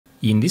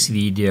In this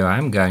video,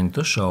 I'm going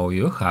to show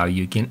you how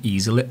you can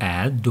easily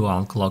add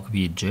dual clock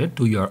widget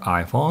to your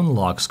iPhone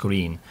lock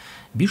screen.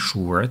 Be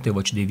sure to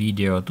watch the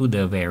video to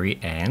the very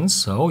end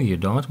so you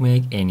don't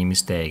make any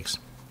mistakes.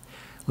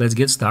 Let's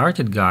get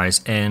started,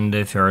 guys, and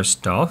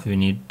first off we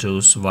need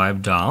to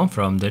swipe down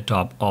from the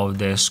top of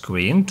the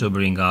screen to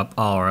bring up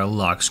our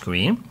lock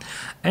screen,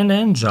 and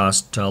then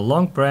just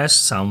long press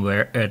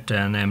somewhere at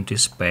an empty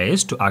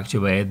space to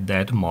activate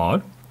that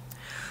mode.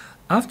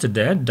 After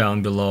that,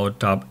 down below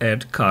tap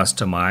at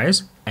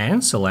Customize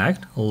and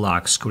select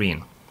Lock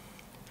Screen.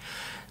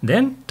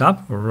 Then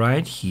tap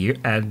right here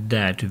at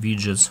that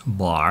widgets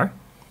bar.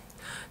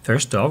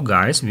 First off,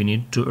 guys, we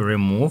need to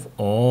remove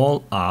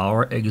all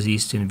our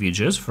existing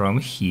widgets from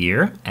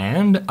here,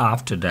 and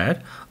after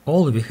that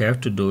all we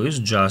have to do is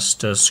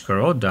just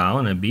scroll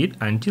down a bit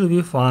until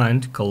we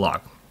find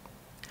clock.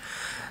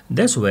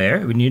 That's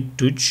where we need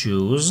to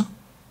choose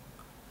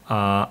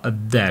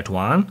that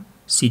one.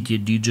 City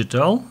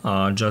Digital,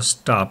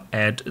 just tap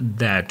at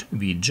that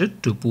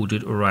widget to put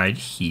it right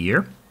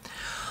here,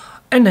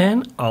 and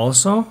then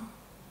also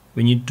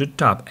we need to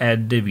tap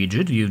at the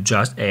widget we've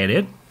just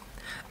added,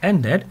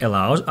 and that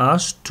allows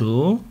us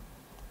to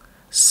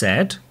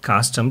set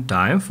custom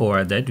time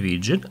for that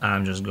widget.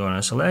 I'm just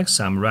gonna select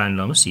some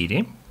random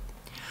city,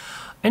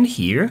 and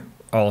here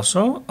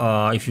also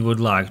if you would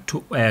like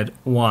to add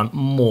one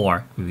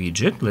more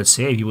widget, let's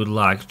say if you would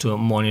like to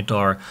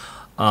monitor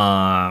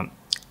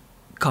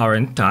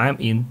current time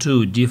in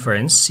two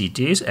different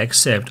cities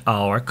except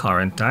our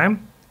current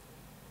time,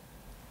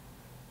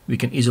 we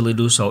can easily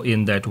do so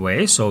in that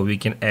way. So we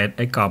can add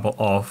a couple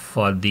of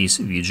these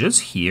widgets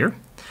here,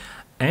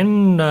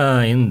 and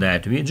in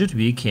that widget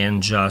we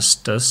can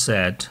just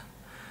set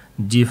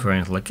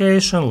different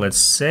location, let's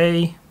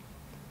say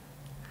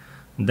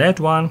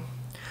that one,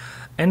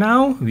 and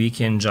now we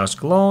can just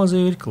close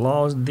it,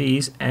 close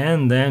this,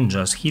 and then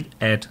just hit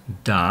at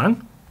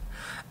done.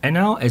 And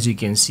now, as you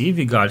can see,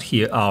 we got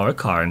here our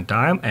current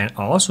time, and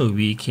also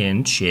we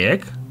can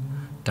check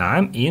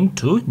time in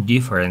two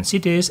different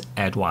cities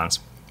at once.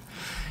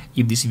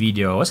 If this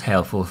video was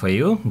helpful for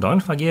you, don't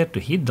forget to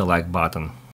hit the like button.